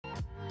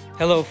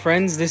Hello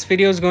friends, this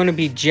video is going to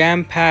be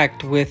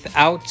jam-packed with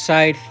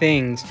outside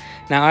things.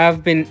 Now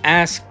I've been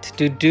asked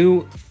to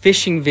do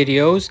fishing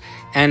videos,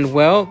 and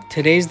well,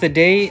 today's the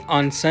day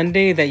on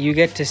Sunday that you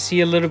get to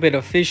see a little bit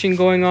of fishing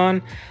going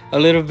on, a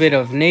little bit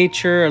of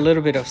nature, a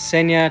little bit of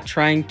Senya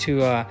trying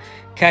to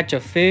catch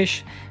a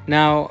fish.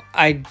 Now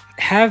I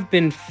have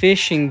been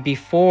fishing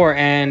before,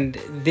 and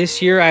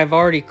this year I've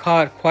already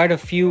caught quite a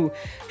few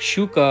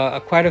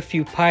shuka, quite a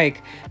few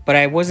pike, but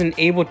I wasn't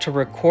able to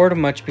record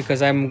much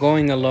because I'm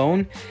going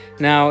alone.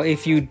 Now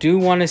if you do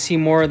want to see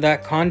more of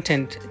that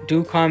content,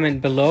 do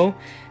comment below.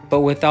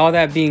 But with all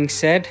that being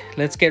said,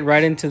 let's get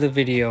right into the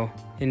video.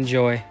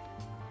 Enjoy.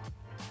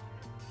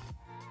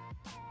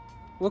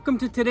 Welcome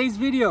to today's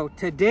video.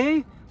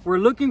 Today we're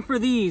looking for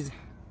these.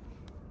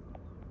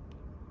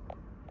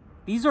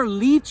 These are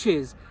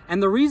leeches,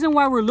 and the reason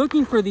why we're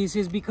looking for these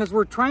is because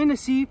we're trying to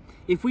see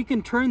if we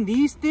can turn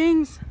these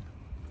things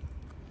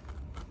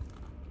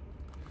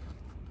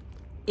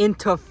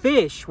into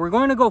fish. We're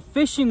going to go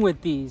fishing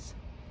with these.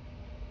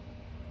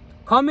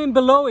 Comment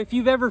below if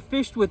you've ever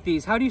fished with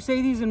these. How do you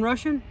say these in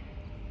Russian?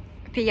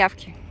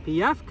 Пиявки.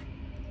 Piyavk?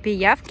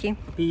 Пиявки.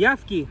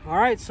 Piyavki. All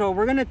right, so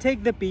we're going to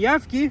take the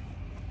piyavki.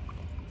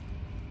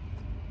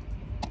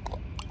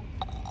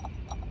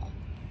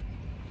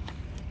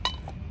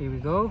 Here we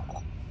go.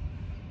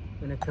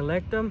 I'm going to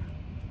collect them.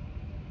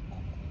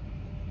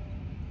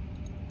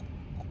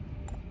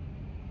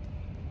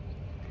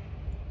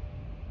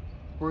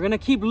 We're going to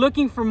keep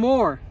looking for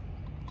more.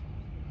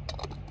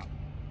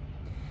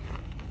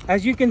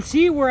 As you can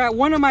see, we're at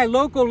one of my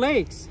local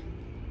lakes.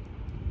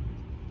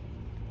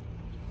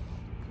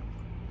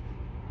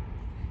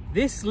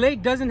 This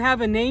lake doesn't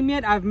have a name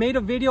yet. I've made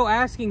a video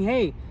asking,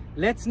 hey,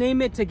 let's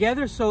name it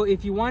together. So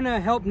if you want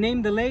to help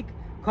name the lake,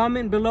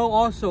 comment below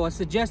also a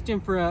suggestion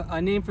for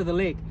a name for the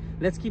lake.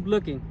 Let's keep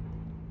looking.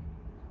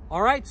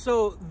 All right,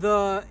 so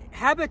the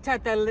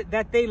habitat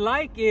that they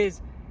like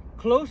is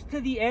close to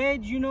the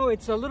edge. You know,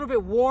 it's a little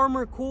bit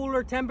warmer,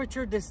 cooler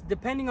temperature,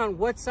 depending on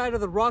what side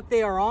of the rock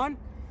they are on.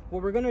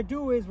 What we're gonna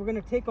do is we're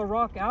gonna take a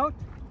rock out.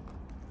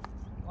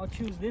 I'll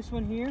choose this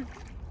one here.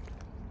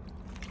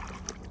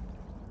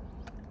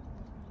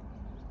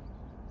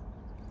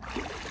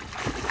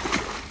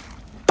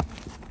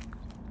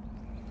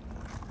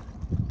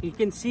 You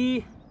can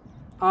see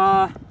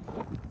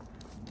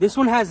this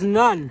one has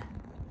none.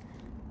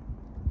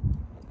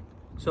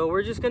 So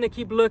we're just gonna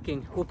keep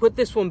looking. We'll put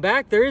this one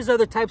back. There is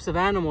other types of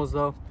animals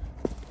though.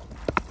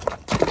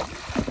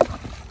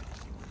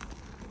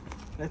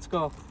 Let's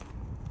go.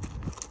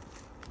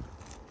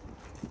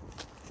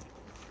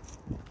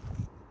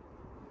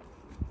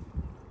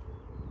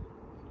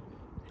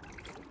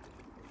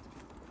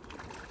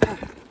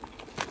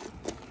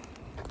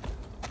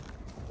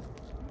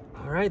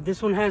 All right,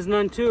 this one has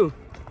none too.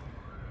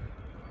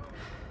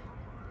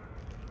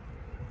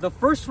 The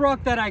first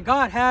rock that I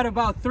got had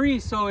about 3,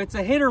 so it's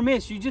a hit or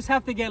miss. You just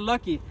have to get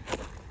lucky.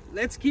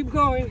 Let's keep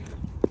going.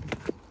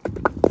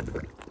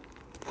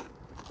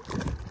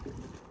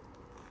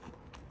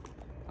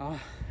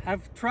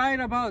 I've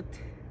tried about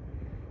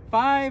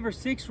 5 or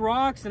 6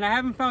 rocks and I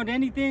haven't found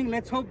anything.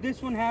 Let's hope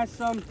this one has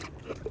some.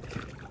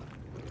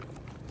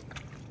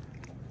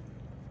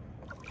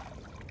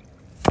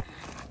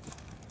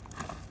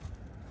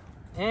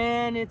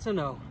 And it's a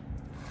no.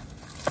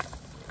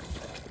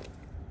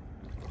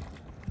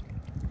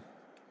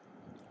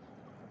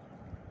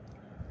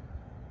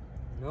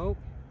 Nope.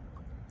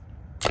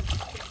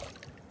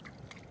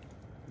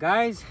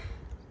 Guys,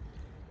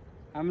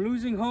 I'm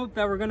losing hope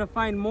that we're gonna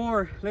find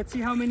more. Let's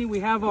see how many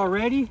we have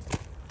already.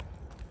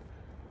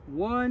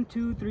 1,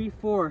 2, 3,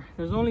 4.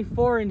 There's only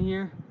 4 in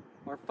here,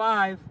 or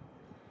 5.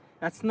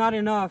 That's not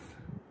enough.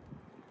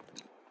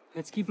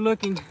 Let's keep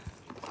looking.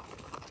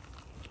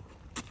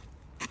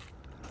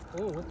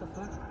 Oh, what the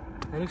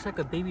fuck? That looks like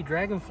a baby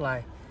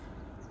dragonfly.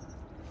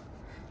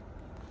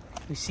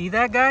 You see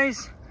that,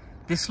 guys?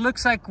 This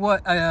looks like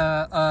what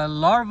a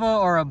larva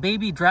or a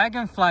baby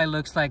dragonfly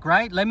looks like,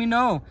 right? Let me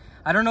know.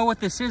 I don't know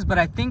what this is, but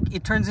I think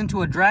it turns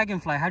into a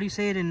dragonfly. How do you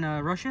say it in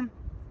Russian?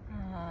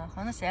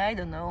 Honestly, I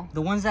don't know.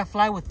 The ones that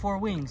fly with 4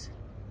 wings.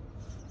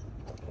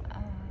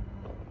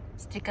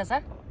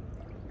 Стрекоза?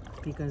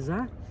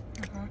 Стрекоза?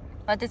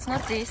 But it's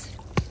not this.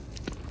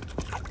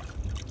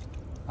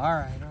 All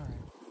right, all right.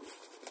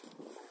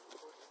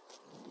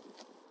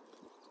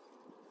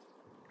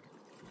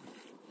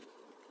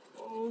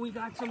 Oh, we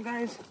got some,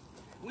 guys.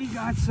 We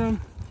got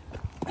some.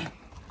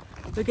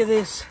 Look at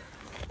this.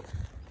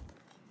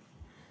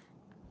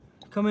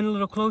 Come in a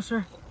little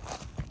closer.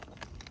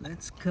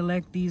 Let's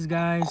collect these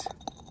guys.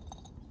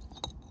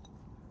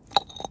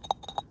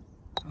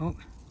 Oh.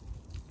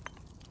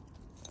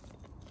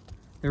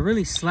 They're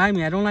really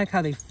slimy. I don't like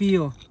how they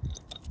feel.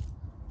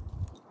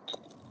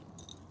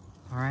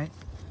 All right.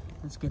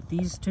 Let's get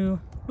these 2.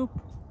 Boop.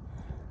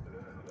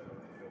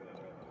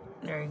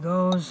 There he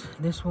goes.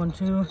 This one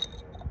too.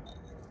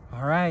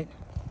 All right.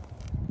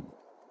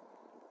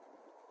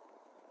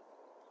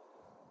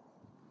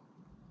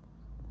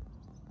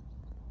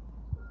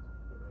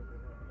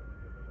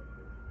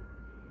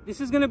 This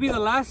is gonna be the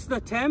last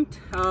attempt.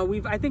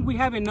 I think we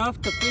have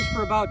enough to fish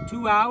for about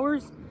 2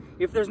 hours.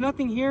 If there's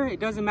nothing here, it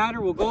doesn't matter.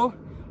 We'll go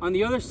on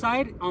the other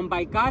side on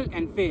Baikal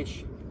and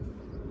fish.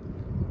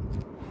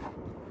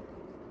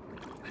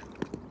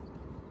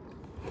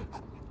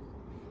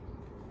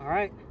 All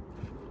right.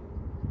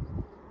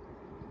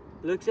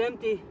 Looks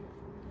empty.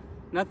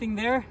 Nothing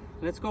there.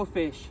 Let's go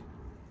fish.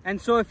 And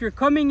so if you're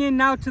coming in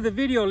now to the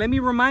video, let me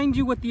remind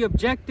you what the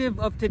objective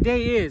of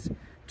today is.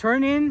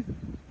 Turn in,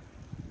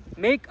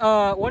 make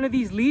one of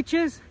these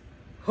leeches,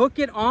 hook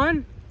it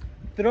on,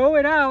 throw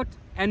it out,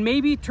 and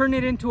maybe turn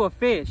it into a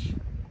fish.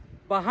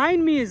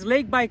 Behind me is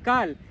Lake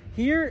Baikal.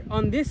 Here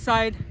on this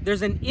side,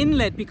 there's an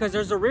inlet because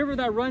there's a river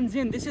that runs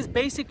in. This is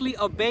basically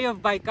a bay of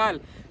Baikal.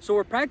 So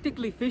we're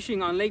practically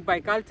fishing on Lake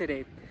Baikal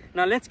today.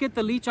 Now let's get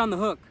the leech on the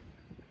hook.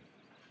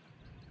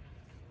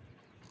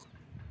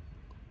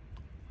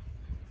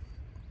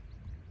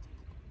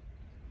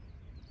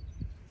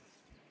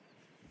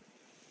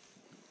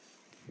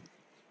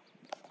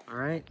 All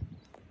right,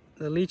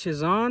 the leech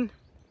is on.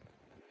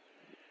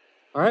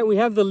 All right, we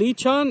have the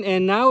leech on,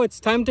 and now it's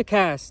time to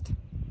cast.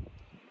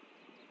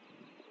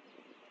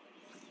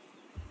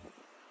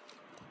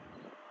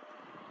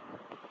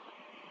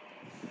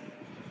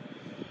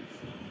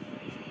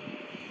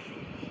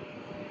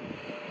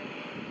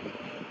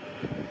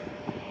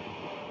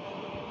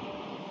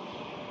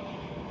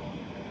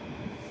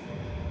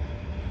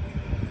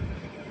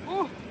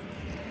 Oh,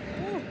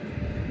 oh,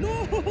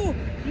 no!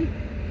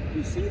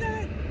 You see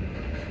that?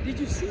 Did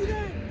you see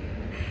that?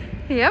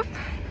 Yep.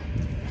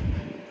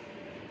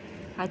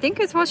 I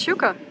think it was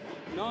Shuka.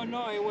 No,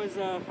 it was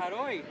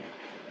Haroi.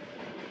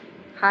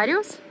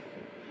 Harius?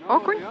 No,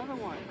 Okun? the other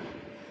one.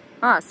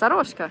 Ah,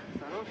 Saroshka.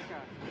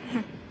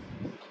 Saroshka.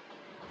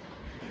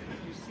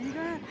 You see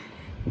that?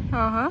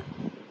 Uh-huh.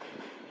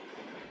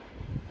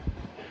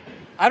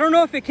 I don't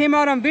know if it came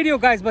out on video,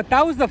 guys, but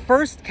that was the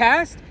first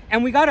cast,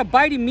 and we got a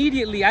bite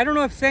immediately. I don't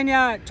know if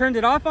Senya turned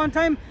it off on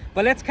time,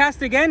 but let's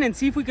cast again and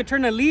see if we could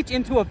turn a leech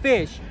into a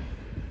fish.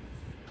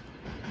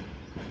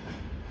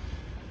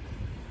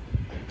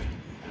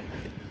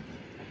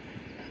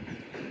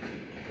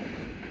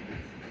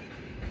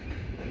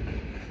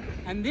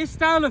 And this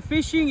style of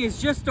fishing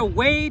is just a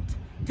wait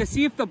to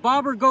see if the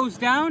bobber goes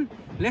down.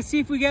 Let's see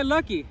if we get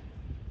lucky.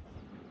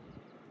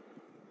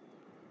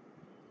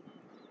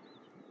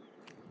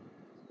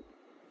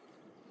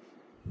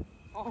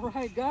 All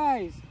right,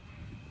 guys,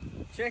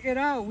 check it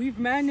out. We've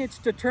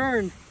managed to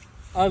turn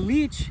a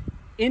leech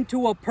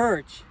into a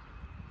perch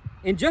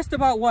in just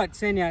about what,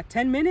 Senya,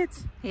 10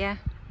 minutes? Yeah.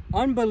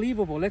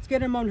 Unbelievable. Let's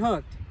get him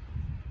unhooked.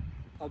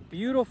 A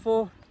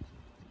beautiful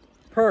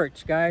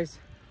perch, guys.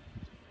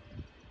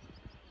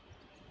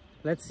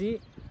 Let's see.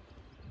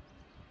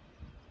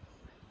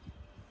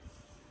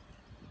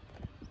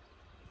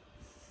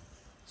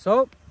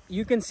 So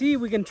you can see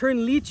we can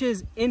turn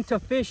leeches into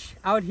fish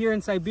out here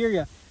in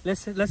Siberia.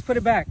 Let's put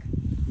it back.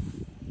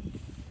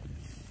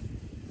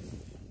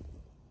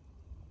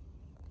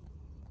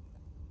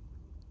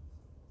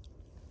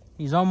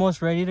 He's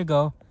almost ready to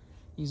go.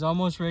 He's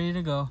almost ready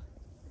to go.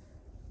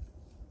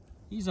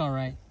 He's all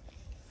right.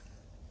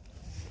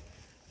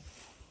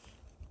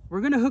 We're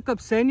gonna hook up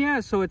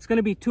Senya, so it's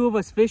gonna be 2 of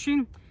us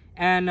fishing,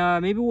 and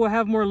maybe we'll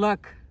have more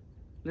luck.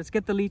 Let's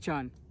get the leech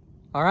on.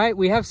 All right,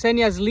 we have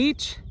Senya's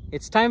leech.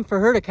 It's time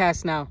for her to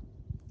cast now.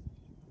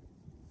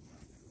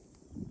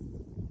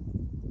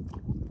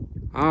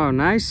 Oh,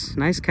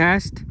 nice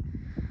cast.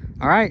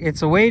 All right,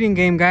 it's a waiting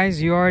game,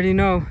 guys. You already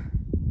know.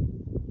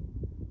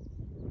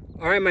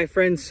 All right, my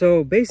friends,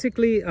 so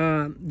basically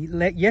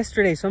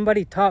yesterday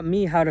somebody taught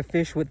me how to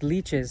fish with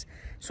leeches,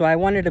 so I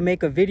wanted to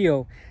make a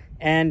video,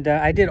 and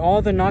I did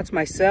all the knots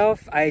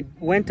myself. I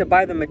went to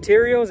buy the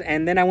materials,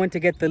 and then I went to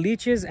get the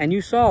leeches, and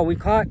you saw we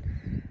caught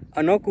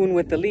an okun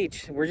with the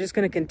leech. We're just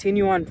going to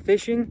continue on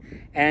fishing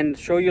and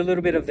show you a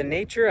little bit of the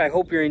nature. I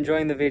hope you're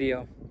enjoying the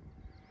video.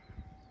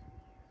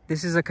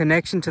 This is a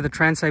connection to the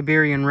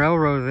Trans-Siberian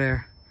Railroad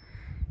there,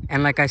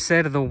 and like I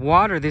said, the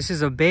water, this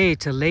is a bay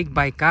to Lake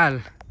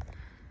Baikal.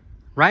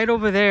 Right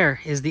over there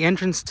is the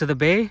entrance to the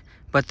bay,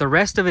 but the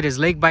rest of it is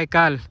Lake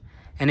Baikal.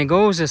 And it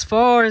goes as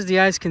far as the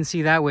eyes can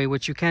see that way,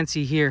 which you can't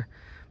see here.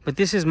 But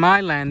this is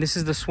my land. This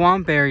is the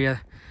swamp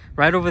area.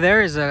 Right over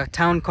there is a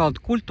town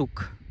called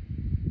Kultuk.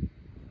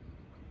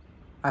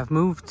 I've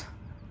moved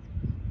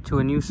to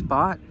a new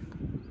spot.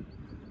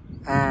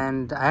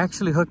 And I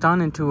actually hooked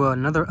on into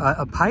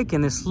a pike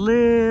in this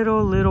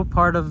little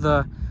part of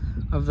the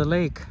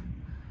lake.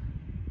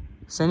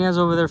 Senya's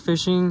over there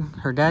fishing.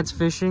 Her dad's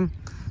fishing.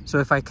 So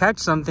if I catch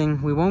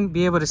something, we won't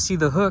be able to see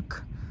the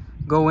hook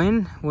go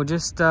in. We'll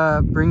just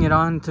bring it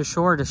on to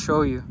shore to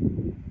show you.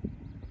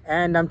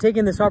 And I'm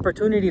taking this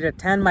opportunity to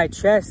tan my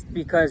chest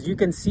because you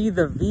can see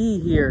the V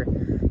here.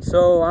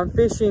 So I'm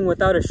fishing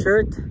without a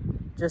shirt,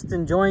 just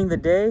enjoying the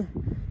day.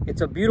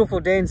 It's a beautiful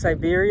day in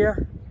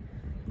Siberia.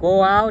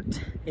 Go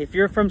out. If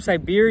you're from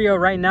Siberia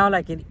right now,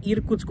 like in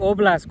Irkutsk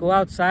Oblast, go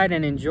outside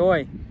and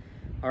enjoy.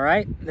 All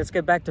right, let's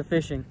get back to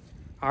fishing.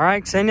 All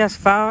right,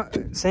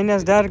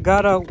 Senya's dad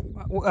got a,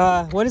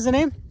 what is the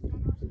name?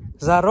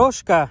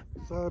 Zaroshka.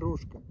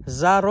 Saroshka.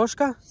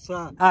 Zaroshka?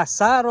 Sa. Ah,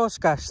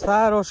 saroshka.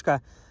 Saroshka.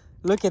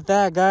 Look at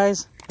that,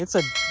 guys. It's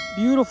a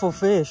beautiful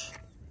fish.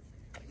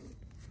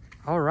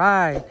 All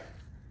right.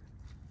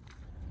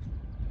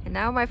 And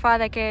now my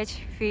father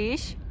catch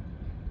fish,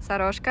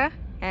 saroshka,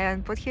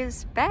 and put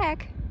his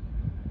bag.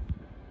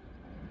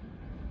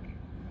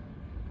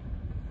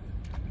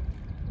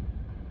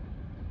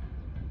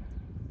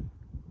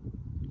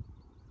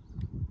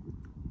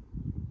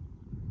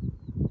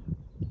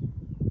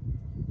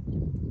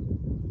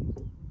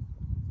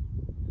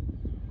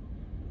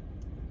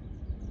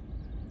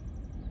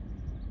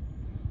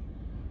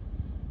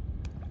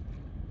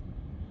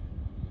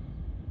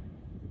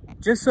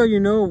 Just so you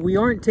know, we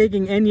aren't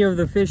taking any of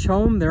the fish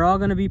home. They're all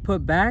going to be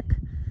put back.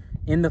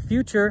 In the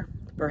future,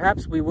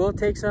 perhaps we will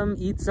take some,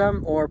 eat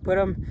some, or put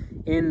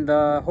them in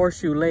the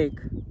Horseshoe Lake.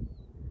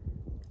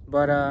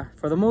 But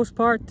for the most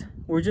part,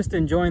 we're just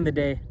enjoying the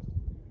day.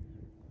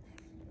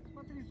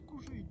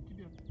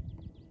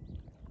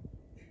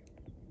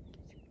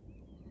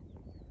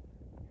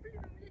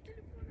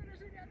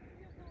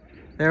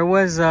 There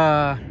was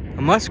a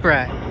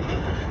muskrat.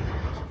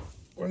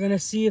 We're going to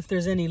see if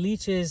there's any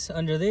leeches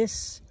under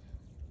this.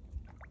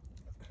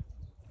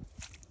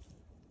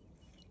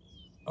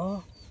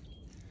 Oh,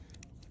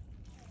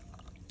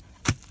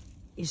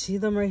 you see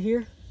them right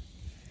here?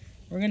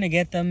 We're gonna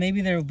get them.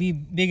 Maybe they'll be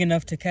big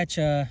enough to catch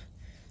a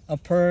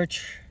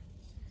perch.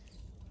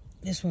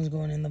 This one's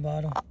going in the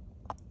bottle.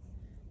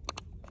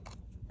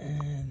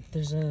 And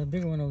there's a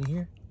bigger one over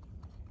here.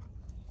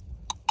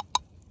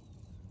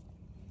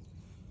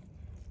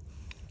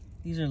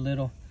 These are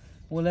little.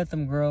 We'll let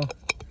them grow.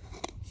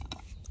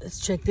 Let's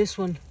check this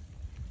one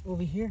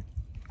over here.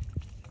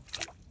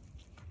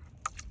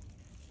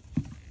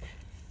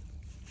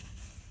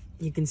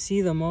 You can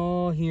see them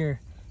all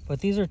here, but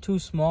these are too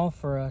small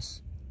for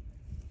us.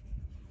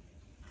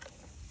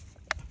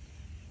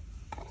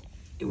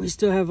 We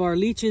still have our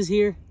leeches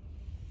here.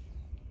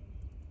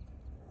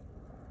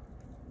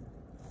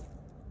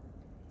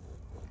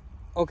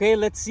 Okay,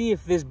 let's see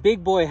if this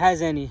big boy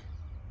has any.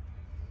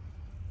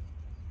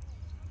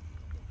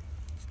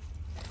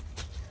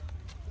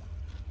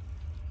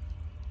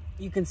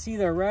 You can see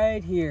they're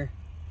right here.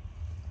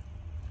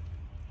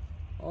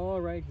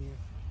 All right here.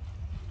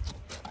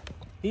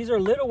 These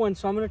are little ones,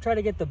 so I'm going to try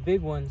to get the big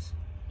ones.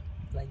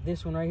 Like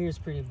this one right here is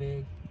pretty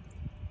big.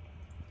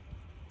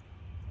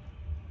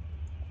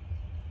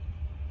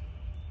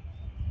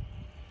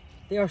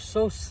 They are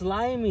so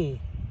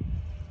slimy.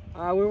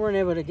 We weren't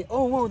able to get...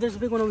 Oh, whoa, there's a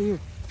big one over here.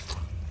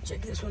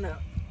 Check this one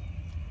out.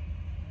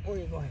 Where are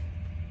you going?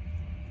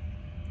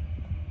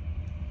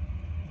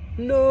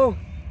 No.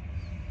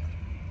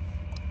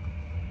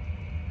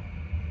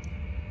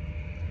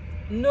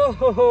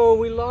 No,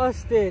 we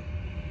lost it.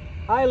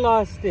 I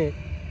lost it.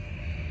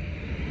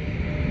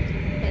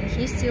 And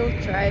he still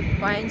try to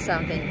find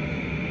something.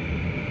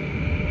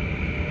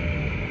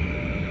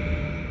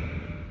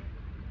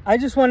 I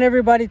just want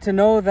everybody to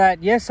know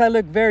that, yes, I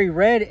look very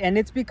red, and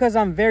it's because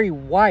I'm very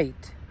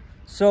white.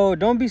 So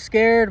don't be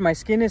scared. My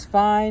skin is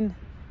fine.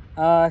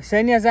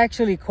 Ksenia's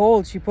actually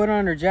cold. She put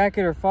on her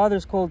jacket. Her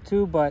father's cold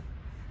too, but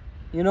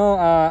you know,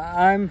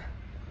 I'm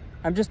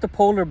just a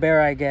polar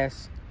bear, I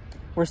guess.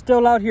 We're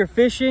still out here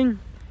fishing.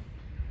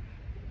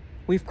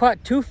 We've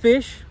caught 2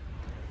 fish.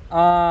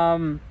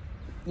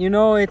 You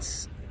know,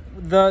 it's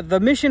the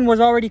mission was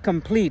already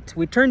complete.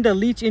 We turned the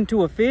leech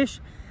into a fish.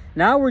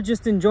 Now we're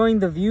just enjoying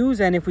the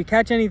views, and if we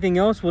catch anything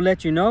else, we'll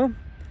let you know.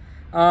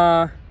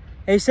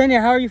 Hey,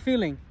 Ksenia, how are you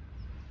feeling?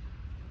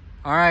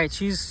 All right,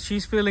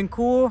 she's feeling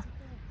cool.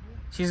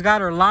 She's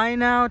got her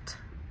line out.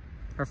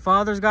 Her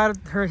father's got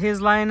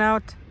his line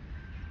out.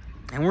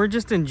 And we're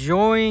just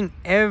enjoying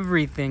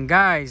everything.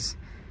 Guys,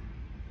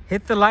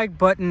 hit the like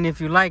button if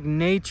you like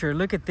nature.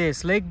 Look at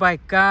this, Lake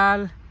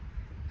Baikal,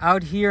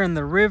 out here in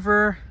the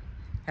river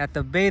at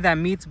the bay that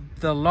meets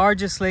the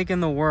largest lake in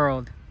the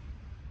world.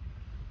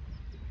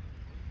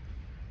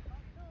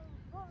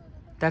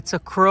 That's a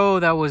crow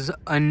that was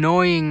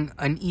annoying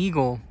an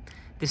eagle.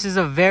 This is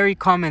a very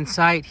common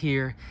sight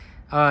here.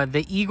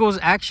 The eagles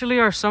actually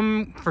are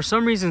for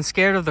some reason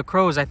scared of the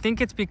crows. I think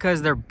it's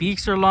because their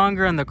beaks are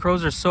longer and the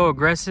crows are so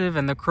aggressive,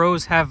 and the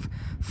crows have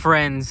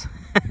friends.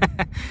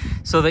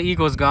 So the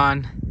eagle's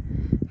gone.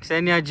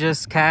 Ksenia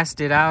just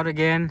cast it out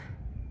again.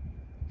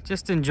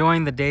 Just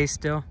enjoying the day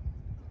still.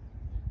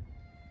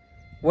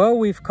 Well,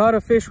 we've caught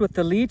a fish with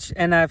the leech,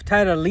 and I've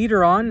tied a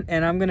leader on,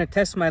 and I'm going to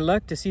test my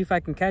luck to see if I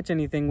can catch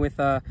anything with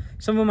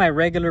some of my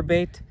regular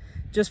bait.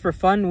 Just for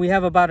fun. We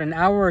have about an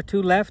hour or 2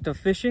 left of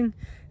fishing,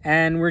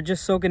 and we're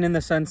just soaking in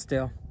the sun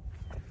still.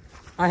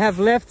 I have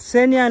left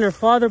Ksenia and her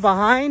father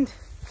behind.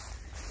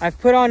 I've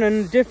put on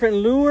a different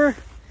lure,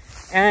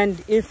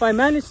 and if I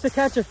manage to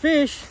catch a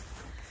fish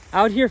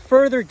out here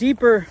further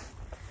deeper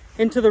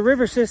into the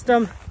river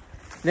system,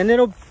 then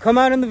it'll come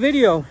out in the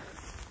video.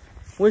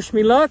 Wish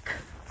me luck.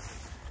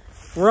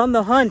 We're on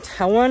the hunt.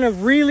 I want to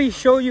really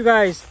show you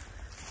guys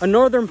a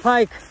northern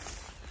pike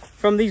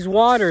from these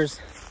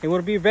waters. It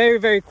would be very,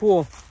 very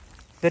cool.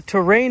 The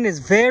terrain is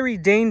very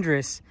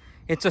dangerous.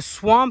 It's a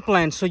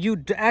swampland, so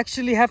you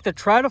actually have to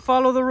try to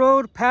follow the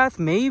road path,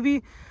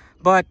 maybe.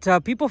 But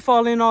people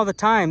fall in all the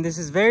time. This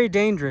is very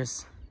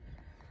dangerous.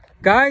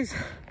 Guys,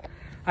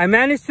 I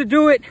managed to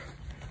do it.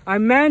 I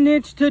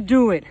managed to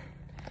do it.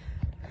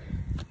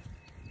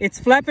 It's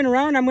flapping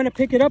around. I'm going to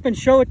pick it up and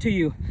show it to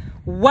you.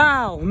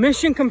 Wow,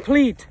 mission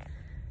complete.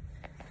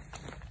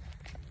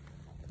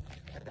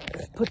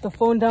 Let's put the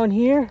phone down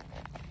here.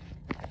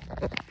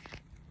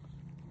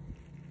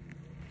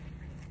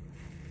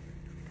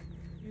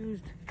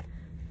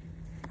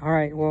 All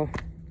right, well,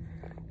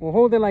 we'll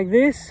hold it like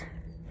this.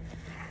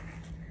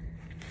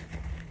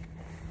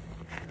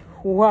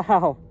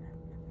 Wow.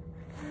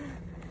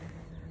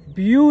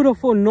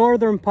 Beautiful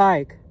northern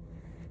pike.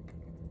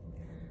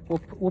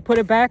 We'll put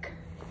it back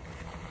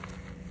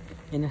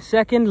in a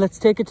second. Let's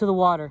take it to the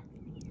water.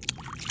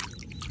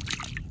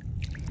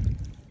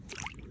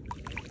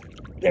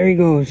 There he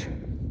goes.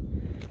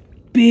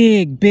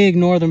 Big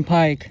northern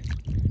pike.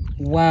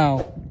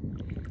 Wow.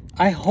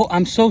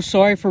 I'm so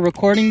sorry for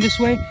recording this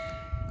way.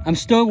 I'm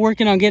still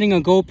working on getting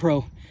a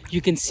GoPro.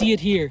 You can see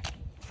it here.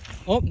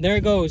 Oh, there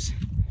it goes.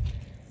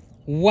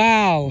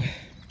 Wow.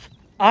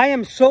 I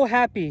am so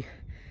happy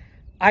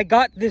I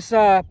got this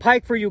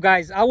pike for you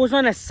guys. I was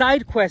on a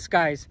side quest,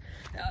 guys.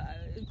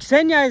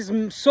 Ksenia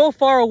is so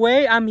far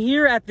away. I'm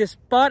here at this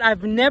spot.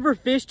 I've never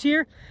fished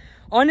here.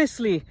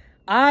 Honestly,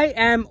 I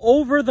am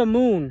over the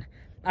moon.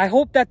 I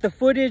hope that the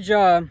footage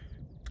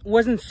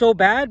wasn't so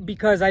bad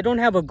because I don't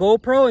have a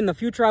GoPro. In the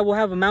future, I will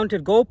have a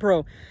mounted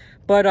GoPro.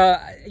 But,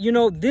 you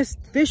know, this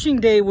fishing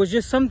day was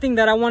just something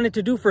that I wanted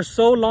to do for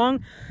so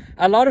long.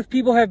 A lot of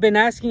people have been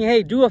asking,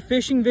 hey, do a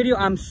fishing video.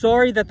 I'm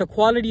sorry that the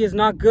quality is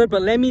not good,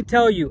 but let me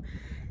tell you,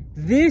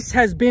 this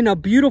has been a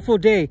beautiful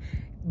day.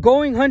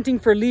 Going hunting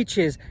for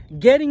leeches,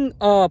 getting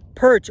a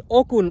perch,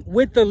 okun,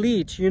 with the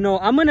leech. You know,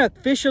 I'm going to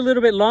fish a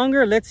little bit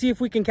longer. Let's see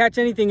if we can catch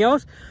anything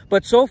else.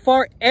 But so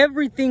far,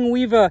 everything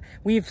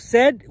we've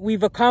said,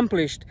 we've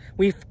accomplished.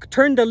 We've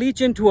turned the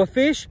leech into a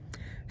fish.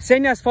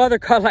 Ksenia's father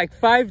caught like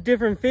 5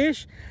 different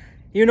fish,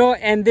 you know,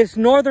 and this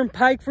northern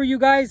pike for you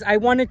guys, I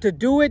wanted to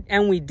do it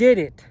and we did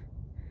it.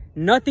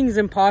 Nothing's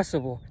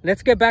impossible.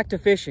 Let's get back to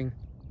fishing.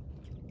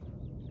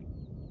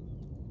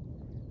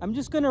 I'm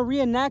just going to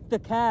reenact the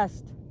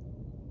cast.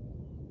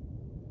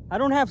 I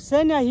don't have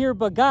Ksenia here,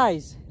 but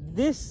guys,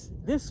 this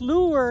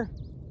lure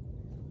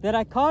that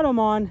I caught him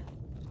on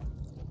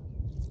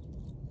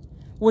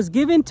was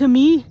given to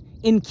me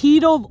in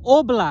Kyiv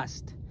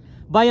Oblast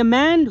by a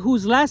man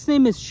whose last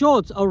name is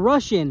Schultz, a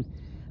Russian.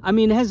 I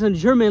mean, it has a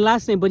German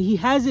last name, but he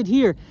has it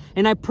here.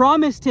 And I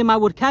promised him I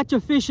would catch a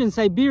fish in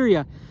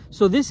Siberia.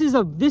 So this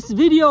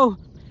video,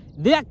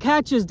 that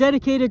catch is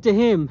dedicated to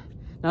him.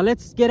 Now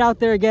let's get out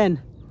there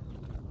again.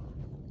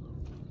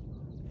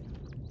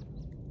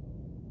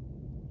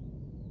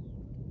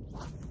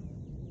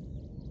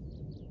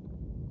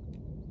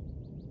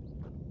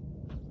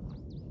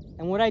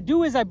 And what I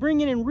do is I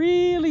bring it in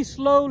really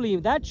slowly.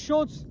 That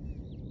Schultz,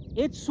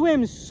 it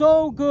swims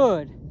so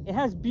good. It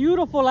has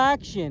beautiful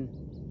action.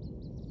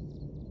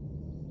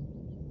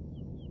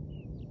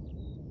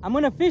 I'm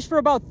gonna fish for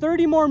about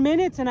 30 more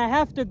minutes and I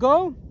have to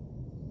go.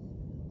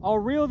 I'll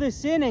reel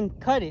this in and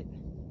cut it.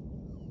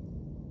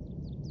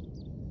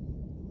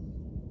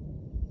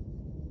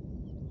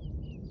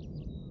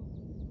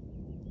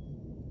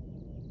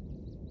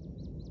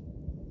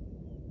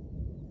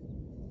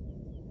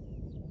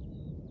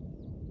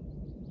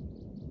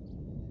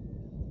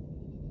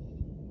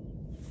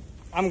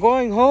 I'm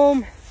going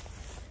home.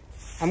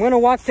 I'm gonna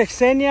walk to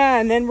Ksenia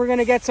and then we're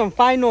gonna get some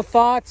final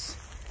thoughts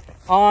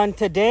on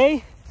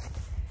today.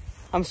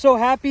 I'm so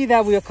happy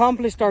that we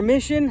accomplished our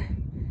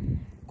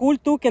mission.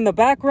 Kultuk in the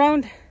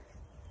background.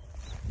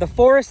 The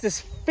forest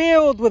is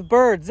filled with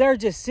birds. They're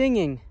just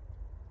singing.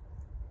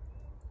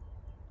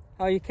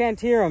 Oh, you can't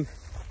hear them.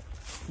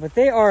 But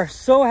they are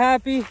so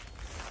happy.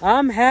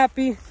 I'm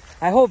happy.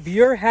 I hope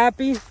you're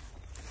happy.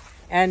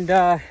 And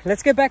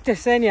let's get back to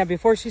Ksenia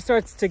before she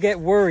starts to get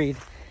worried.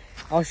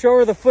 I'll show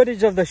her the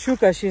footage of the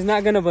shuka. She's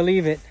not going to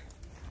believe it.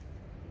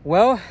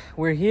 Well,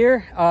 we're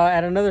here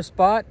at another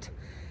spot.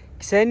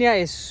 Ksenia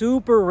is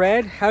super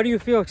red. How do you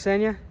feel,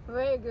 Ksenia?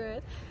 Very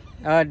good.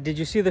 Did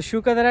you see the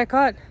shuka that I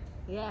caught?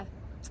 Yeah.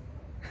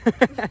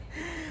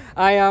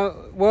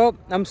 Well,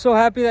 I'm so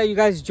happy that you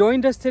guys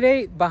joined us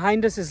today.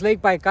 Behind us is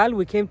Lake Baikal.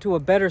 We came to a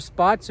better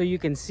spot so you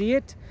can see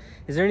it.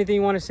 Is there anything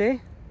you want to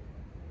say?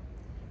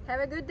 Have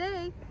a good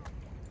day.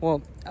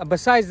 Well,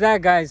 besides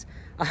that, guys,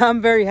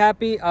 I'm very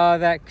happy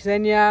that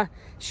Ksenia,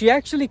 she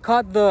actually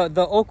caught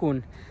the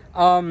okun.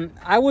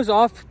 I was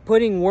off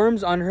putting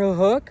worms on her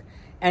hook,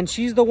 and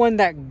she's the one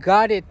that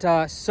got it,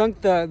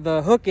 sunk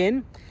the hook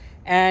in,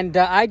 and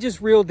I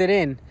just reeled it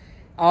in.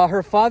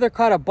 Her father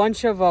caught a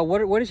bunch of,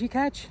 what did he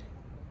catch?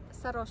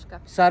 Saroshka.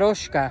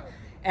 Saroshka.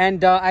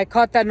 And I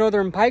caught that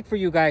northern pike for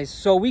you guys.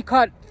 So we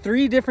caught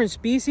 3 different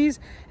species,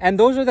 and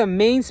those are the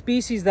main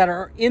species that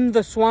are in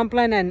the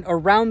swampland and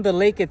around the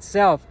lake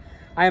itself.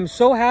 I am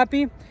so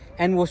happy,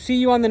 and we'll see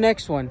you on the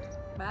next one.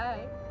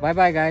 Bye.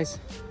 Bye-bye, guys.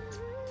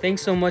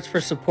 Thanks so much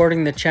for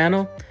supporting the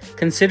channel.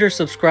 Consider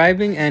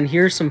subscribing, and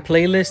here's some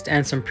playlists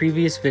and some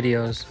previous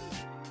videos.